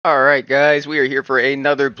Alright guys, we are here for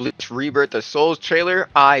another Bleach Rebirth of Souls trailer.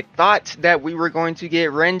 I thought that we were going to get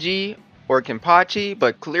Renji or Kenpachi,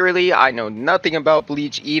 but clearly I know nothing about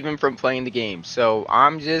Bleach even from playing the game. So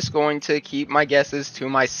I'm just going to keep my guesses to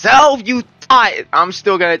myself, you thought! I'm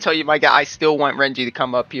still going to tell you my guy, I still want Renji to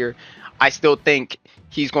come up here. I still think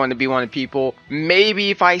he's going to be one of the people. Maybe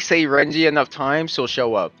if I say Renji enough times, he'll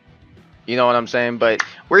show up. You know what I'm saying? But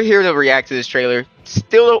we're here to react to this trailer.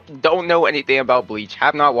 Still don't know anything about Bleach.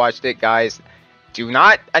 Have not watched it, guys. Do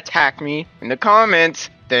not attack me in the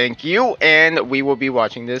comments. Thank you. And we will be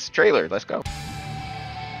watching this trailer. Let's go.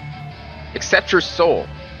 Accept your soul.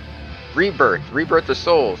 Rebirth. Rebirth of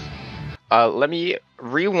Souls. Let me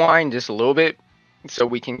rewind just a little bit so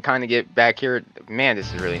we can kind of get back here. Man,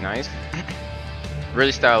 this is really nice.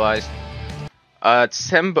 Really stylized.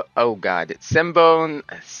 Oh god, it's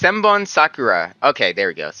Senbon Sakura. Okay, there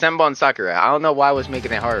we go. Senbon Sakura. I don't know why I was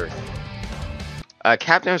making it harder.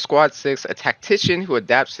 Captain of Squad 6, a tactician who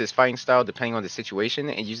adapts his fighting style depending on the situation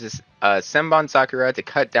and uses Senbon Sakura to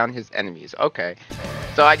cut down his enemies. Okay.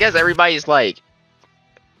 So I guess everybody's like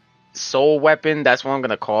soul weapon. That's what I'm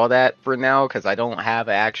gonna call that for now because I don't have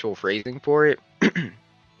an actual phrasing for it.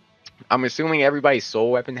 I'm assuming everybody's soul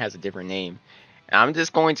weapon has a different name. I'm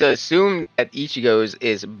just going to assume that Ichigo's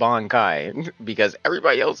is Bankai because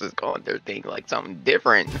everybody else is calling their thing like something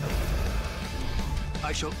different.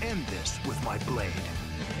 I shall end this with my blade.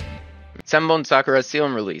 Senbon Sakura Seal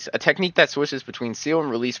and Release, a technique that switches between seal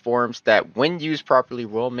and release forms that, when used properly,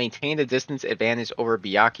 will maintain a distance advantage over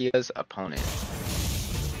Byakuya's opponent.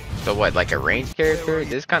 So what, like a ranged character?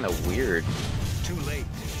 This is kind of weird. Too late.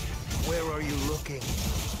 Where are you looking?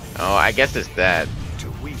 Oh, I guess it's that.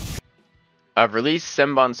 Too weak. Release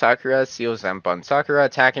Senbon Sakura, Seal Senbon Sakura,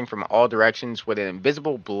 attacking from all directions with an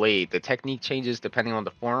invisible blade. The technique changes depending on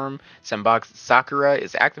the form Senbon Sakura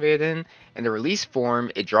is activated in. In the release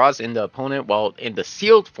form, it draws in the opponent, while in the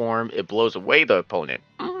sealed form, it blows away the opponent.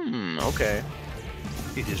 Okay.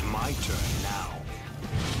 It is my turn now.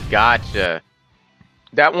 Gotcha.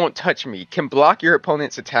 That won't touch me. Can block your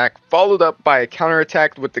opponent's attack, followed up by a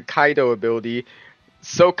counterattack with the Kaido ability,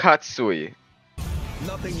 Sokatsui.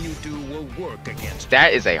 Nothing you do will work against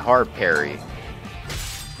that is a hard parry.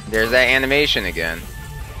 There's that animation again.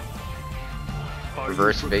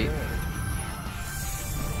 Reverse bait.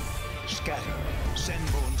 Scatter.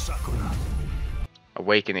 Senbon Sakura.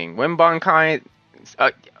 Awakening. When Bankai...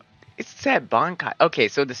 it said Bankai. Okay,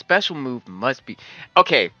 so the special move must be...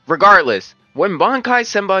 Okay, regardless. When Bankai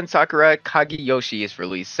Senbon Sakura Kageyoshi is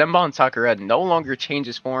released, Senbon Sakura no longer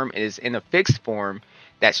changes form and is in a fixed form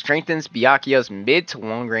that strengthens Byakuya's mid to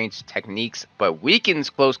long range techniques but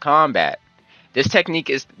weakens close combat. This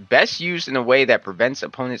technique is best used in a way that prevents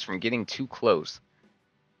opponents from getting too close.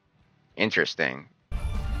 Interesting.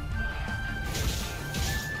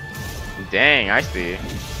 Dang, I see.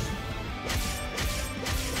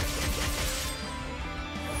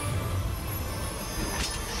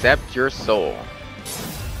 Accept your soul.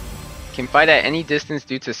 Can fight at any distance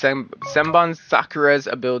due to Senbon Sakura's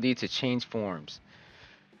ability to change forms.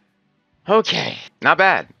 Okay, not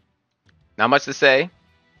bad. Not much to say.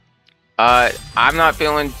 I'm not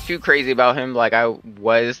feeling too crazy about him like I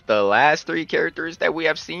was the last 3 characters that we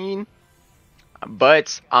have seen.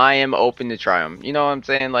 But I am open to try him. You know what I'm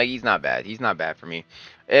saying? Like, he's not bad. He's not bad for me.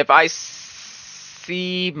 If I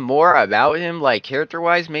see more about him, like,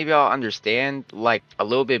 character-wise, maybe I'll understand, like, a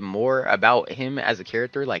little bit more about him as a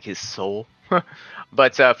character, like his soul.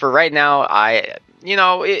 But for right now,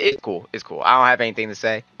 it's cool. It's cool. I don't have anything to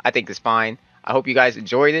say. I think it's fine. I hope you guys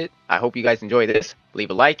enjoyed it. I hope you guys enjoyed this. Leave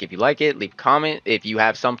a like if you like it. Leave a comment if you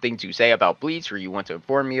have something to say about Bleach or you want to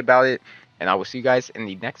inform me about it. And I will see you guys in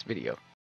the next video.